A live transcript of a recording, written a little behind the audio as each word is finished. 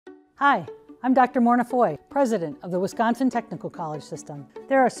Hi, I'm Dr. Morna Foy, President of the Wisconsin Technical College System.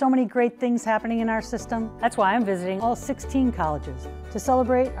 There are so many great things happening in our system. That's why I'm visiting all 16 colleges to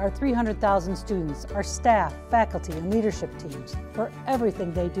celebrate our 300,000 students, our staff, faculty, and leadership teams for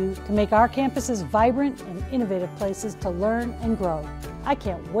everything they do to make our campuses vibrant and innovative places to learn and grow. I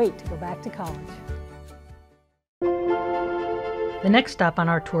can't wait to go back to college. The next stop on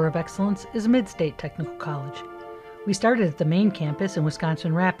our tour of excellence is Mid-State Technical College. We started at the main campus in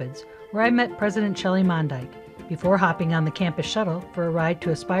Wisconsin Rapids, where I met President Shelley Mondyke, before hopping on the campus shuttle for a ride to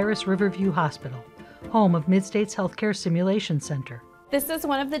Aspirus Riverview Hospital, home of Mid-State's Healthcare Simulation Center. This is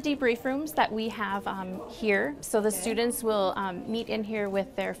one of the debrief rooms that we have here. So the students will meet in here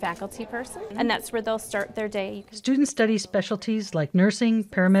with their faculty person, and that's where they'll start their day. Students study specialties like nursing,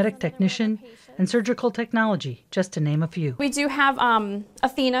 paramedic technician, and surgical technology, just to name a few. We do have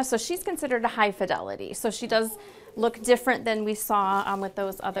Athena, so she's considered a high fidelity. So she does look different than we saw with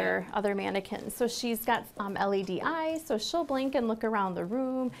those other mannequins. So she's got LED eyes, so she'll blink and look around the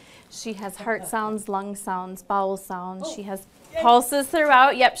room. She has heart sounds, lung sounds, bowel sounds. She has pulses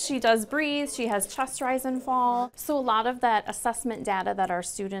throughout. Yep, she does breathe. She has chest rise and fall. So a lot of that assessment data that our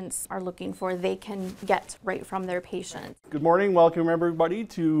students are looking for, they can get right from their patient. Good morning. Welcome everybody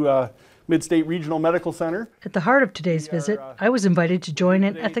to Mid-State Regional Medical Center. At the heart of today's visit, I was invited to join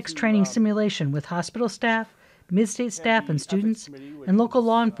an ethics training simulation with hospital staff, Mid-State staff and students, and local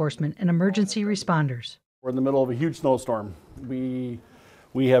law enforcement and emergency responders. We're in the middle of a huge snowstorm. We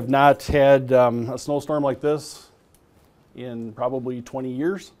have not had a snowstorm like this in probably 20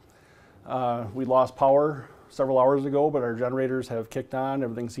 years. We lost power several hours ago, but our generators have kicked on.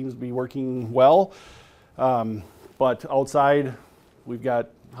 Everything seems to be working well. But outside, we've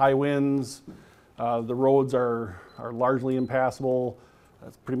got high winds. The roads are largely impassable.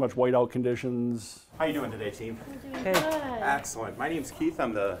 It's pretty much whiteout conditions. How are you doing today, team? We're doing good. Excellent. My name's Keith.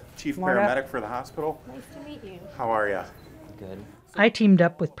 I'm the chief Morna. paramedic for the hospital. Nice to meet you. How are you? Good. I teamed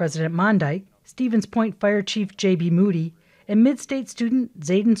up with President Mondyke, Stevens Point Fire Chief J.B. Moody, and Mid-State student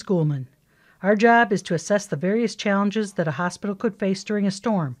Zayden Schoolman. Our job is to assess the various challenges that a hospital could face during a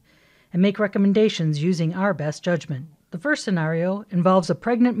storm and make recommendations using our best judgment. The first scenario involves a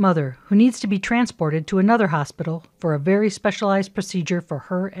pregnant mother who needs to be transported to another hospital for a very specialized procedure for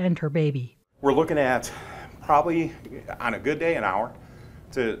her and her baby. We're looking at probably, on a good day, an hour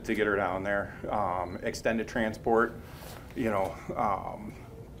to get her down there. Extended transport, you know,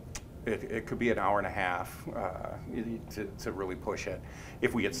 it could be an hour and a half to really push it.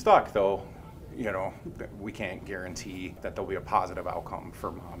 If we get stuck, though, you know, we can't guarantee that there'll be a positive outcome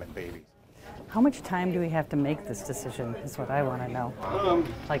for mom and baby. How much time do we have to make this decision is what I want to know.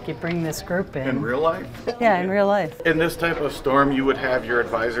 Like you bring this group in. In real life? Yeah, in real life. In this type of storm, you would have your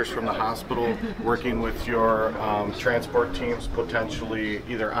advisors from the hospital working with your transport teams, potentially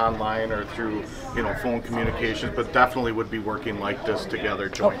either online or through, you know, phone communications, but definitely would be working like this together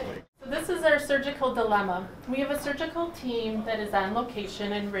jointly. So this is our surgical dilemma. We have a surgical team that is on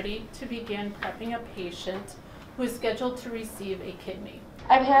location and ready to begin prepping a patient who is scheduled to receive a kidney.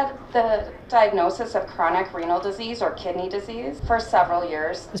 I've had the diagnosis of chronic renal disease or kidney disease for several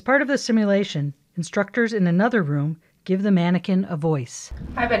years. As part of the simulation, instructors in another room give the mannequin a voice.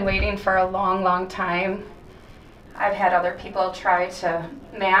 I've been waiting for a long, long time. I've had other people try to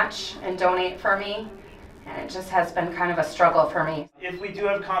match and donate for me, and it just has been kind of a struggle for me. If we do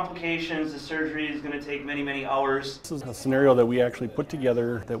have complications, the surgery is going to take many, many hours. This is a scenario that we actually put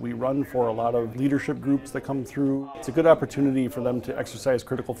together that we run for a lot of leadership groups that come through. It's a good opportunity for them to exercise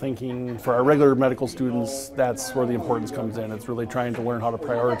critical thinking. For our regular medical students, that's where the importance comes in. It's really trying to learn how to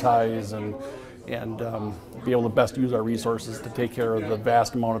prioritize and be able to best use our resources to take care of the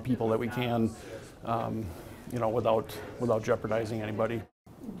vast amount of people that we can, you know, without jeopardizing anybody.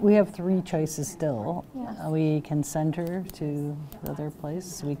 We have three choices still. Yes. We can send her to the other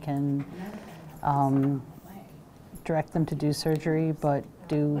place. We can direct them to do surgery, but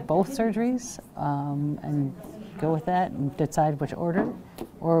do both surgeries and go with that and decide which order.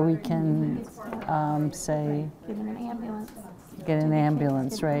 Or we can say, Get an ambulance. Get an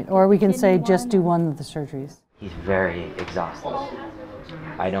ambulance, right? Or we can say just do one of the surgeries. He's very exhausted.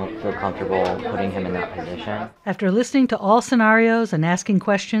 I don't feel comfortable putting him in that position. After listening to all scenarios and asking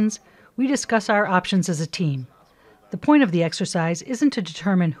questions, we discuss our options as a team. The point of the exercise isn't to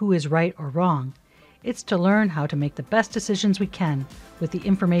determine who is right or wrong. It's to learn how to make the best decisions we can with the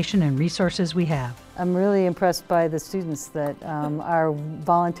information and resources we have. I'm really impressed by the students that are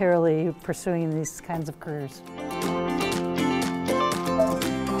voluntarily pursuing these kinds of careers.